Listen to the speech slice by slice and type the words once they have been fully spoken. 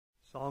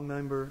Song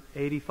number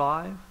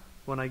 85,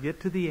 When I Get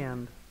to the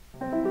End.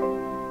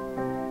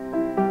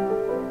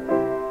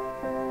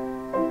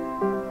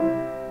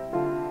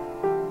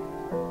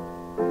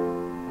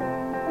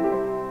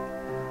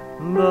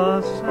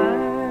 The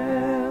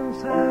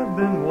sands have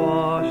been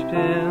washed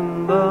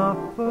in the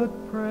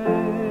footprints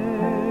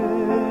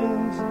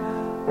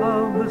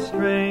of the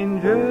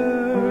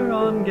stranger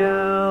on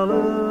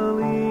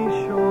Galilee's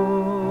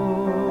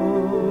shore,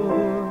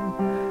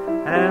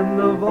 and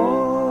the voice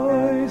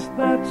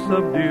that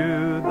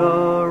subdued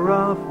the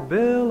rough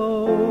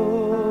billows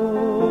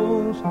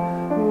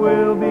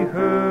will be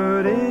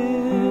heard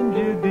in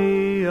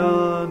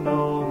Judea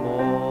no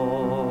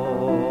more.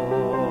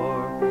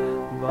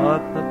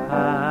 But the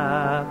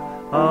path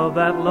of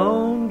that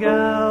lone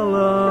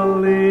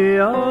Galilean,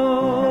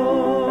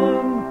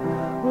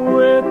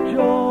 with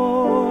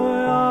joy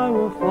I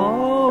will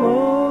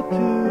follow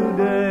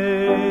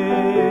today,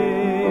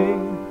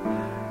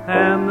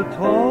 and the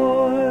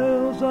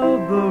toils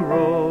of the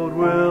road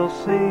will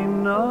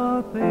seem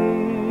nothing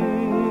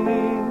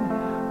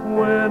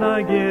when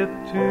I get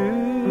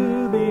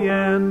to the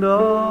end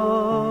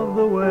of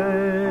the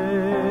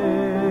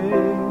way,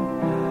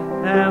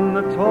 and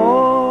the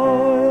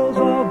toils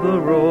of the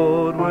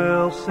road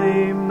will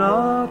seem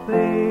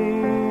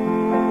nothing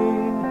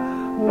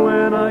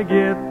when I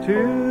get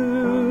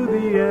to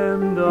the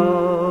end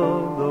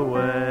of the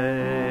way.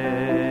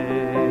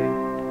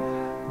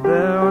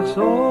 There are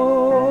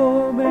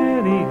so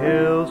many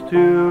hills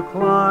to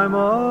climb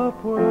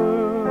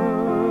upward,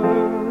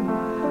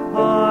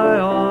 I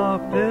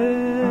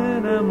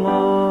often am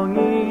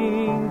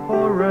longing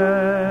for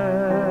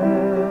rest,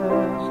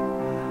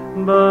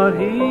 but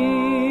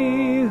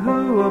He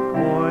who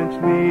appoints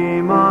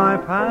me my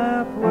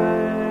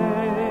pathway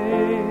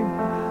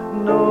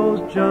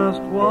knows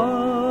just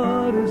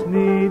what is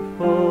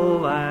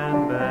needful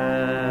and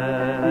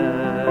best.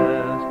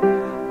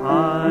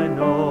 I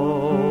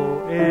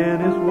know in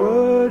His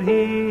word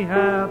He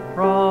hath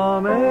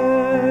promised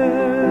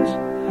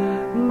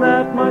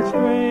that my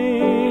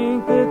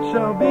strength it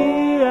shall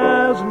be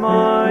as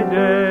my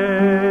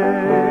day,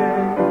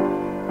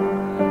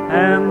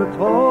 and the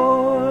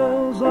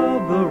toils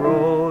of the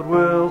road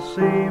will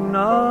seem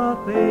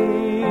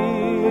nothing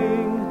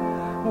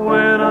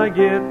when I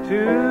get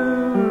to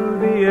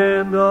the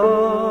end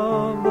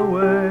of the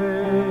way,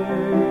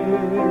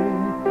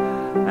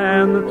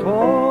 and the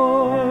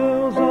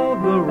toils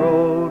of the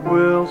road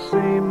will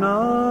seem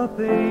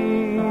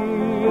nothing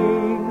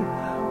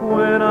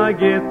when I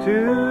get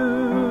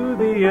to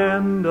the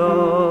end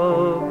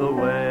of the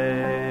way.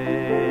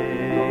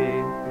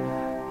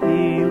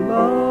 He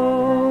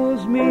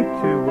loves me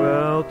too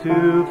well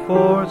to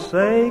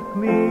forsake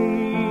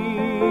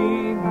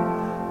me,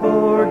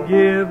 or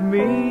give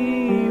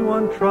me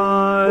one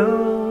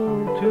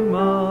trial too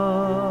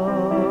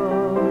much.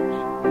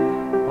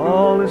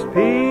 All His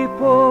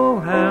people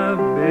have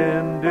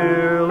been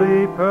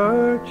dearly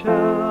purchased,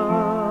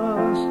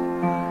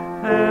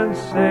 and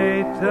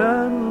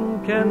Satan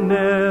can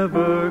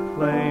never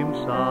claim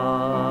such.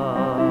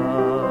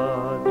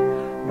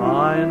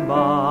 By and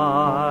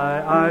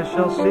by I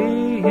shall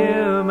see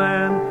Him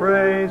and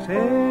praise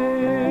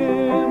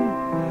Him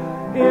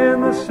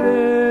in the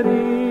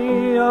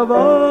city of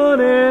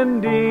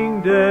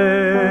unending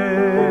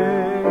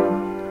day,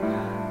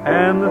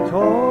 and the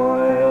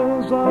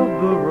toils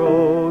of the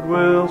road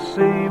will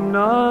seem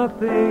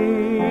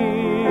nothing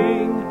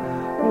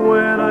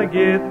when I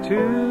get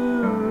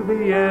to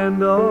the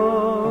end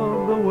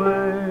of the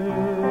way,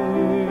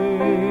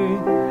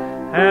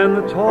 and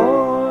the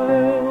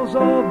toils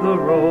of the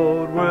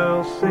road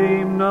will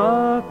seem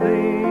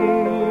nothing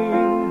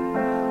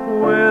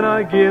when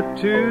I get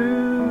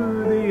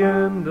to the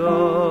end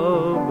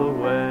of